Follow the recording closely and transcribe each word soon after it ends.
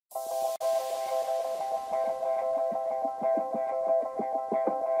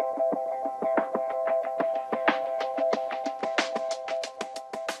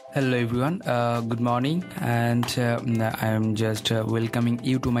Hello everyone, good morning, and I am just welcoming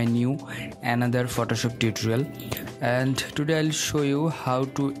you to my new another Photoshop tutorial. And today I'll show you how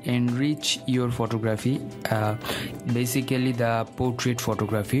to enrich your photography, basically the portrait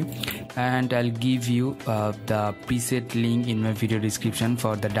photography, and I'll give you the preset link in my video description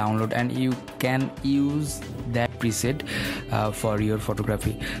for the download, and you can use that preset for your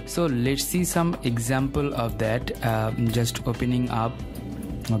photography. So let's see some example of that. Just opening up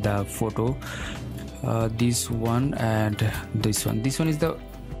the photo, this one and this one. This one is the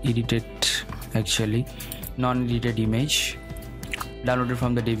edited, actually non-edited image downloaded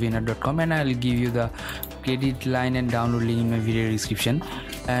from the deviantart.com, and I'll give you the credit line and download link in my video description.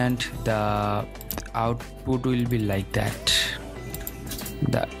 And the output will be like that,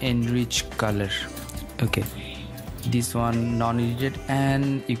 the enrich color. Okay, this one non-edited,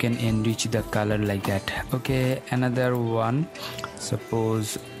 and you can enrich the color like that. Okay, another one,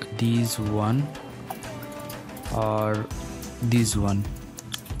 suppose this one or this one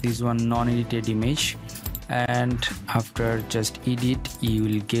non-edited image, and after just edit you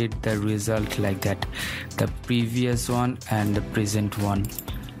will get the result like that, the previous one and the present one.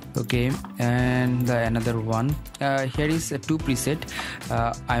 Okay, and the another one, here is two preset.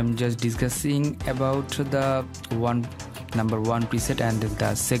 I'm just discussing about the number one preset, and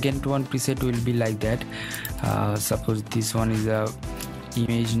the second one preset will be like that. Suppose this one is a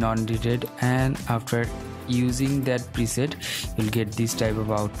image non-edited, and after using that preset you'll get this type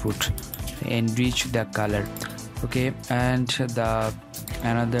of output, enrich the color. Okay, and the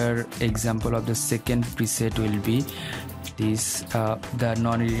another example of the second preset will be this, the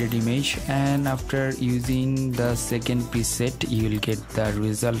non-edited image, and after using the second preset you will get the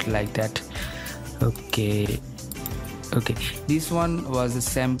result like that. Okay, this one was a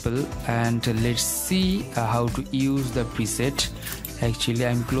sample, and let's see how to use the preset. Actually,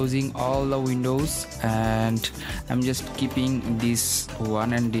 I'm closing all the windows and I'm just keeping this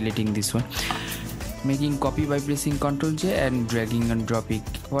one and deleting this one, making copy by pressing Ctrl J and dragging and dropping.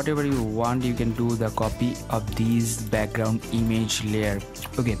 Whatever you want, you can do the copy of this background image layer.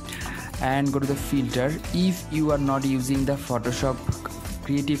 Okay, and go to the filter. If you are not using the Photoshop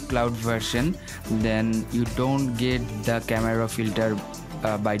Creative Cloud version, then you don't get the camera filter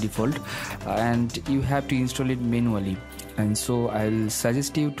by default, and you have to install it manually. And so I'll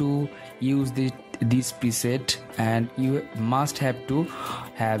suggest you to use this preset, and you must have to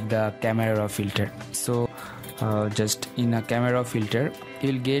have the camera filter. So just in a camera filter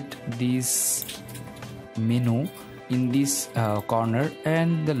you'll get this menu in this corner,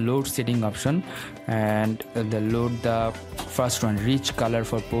 and the load setting option, and the load the first one, rich color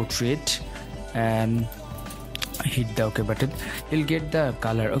for portrait, and hit the OK button. You'll get the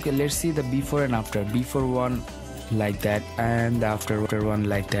color. Okay, let's see the before and after. Before one like that, and the after one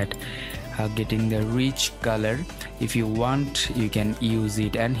like that, getting the rich color. If you want, you can use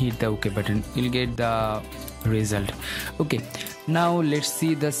it and hit the OK button. You'll get the result. Okay, now let's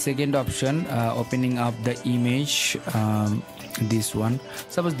see the second option, opening up the image, this one.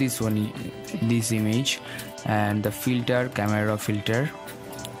 Suppose this one, this image, and the filter, camera filter,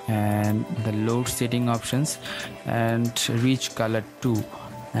 and the load setting options, and rich color too,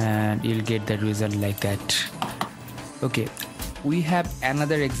 and you'll get the result like that. Okay, we have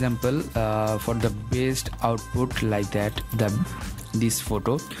another example for the best output like that, this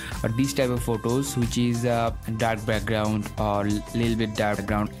photo or this type of photos, which is a dark background or little bit dark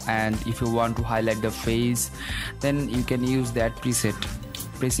background, and if you want to highlight the face, then you can use that preset,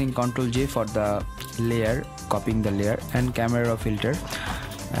 pressing Ctrl J for the layer, copying the layer, and camera filter,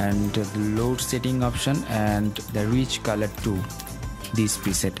 and the load setting option, and the rich color too, this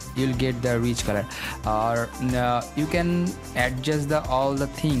preset. You'll get the rich color, or you can adjust all the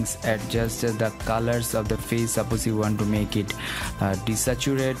things, adjust the colors of the face. Suppose you want to make it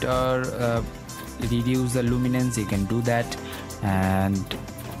desaturate or reduce the luminance, you can do that, and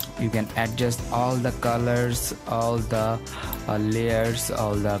you can adjust all the colors, all the layers,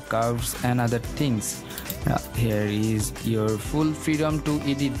 all the curves and other things. Here is your full freedom to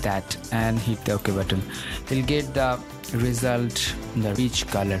edit that, and hit the OK button. You'll get the result, the rich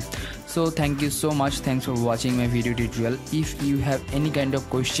color. So thank you so much. Thanks for watching my video tutorial. If you have any kind of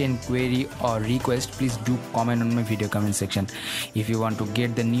question, query or request, please do comment on my video comment section. If you want to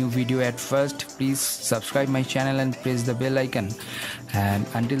get the new video at first, please subscribe my channel and press the bell icon. And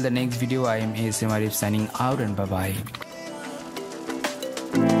until the next video, I am ASM Arif signing out, and bye bye.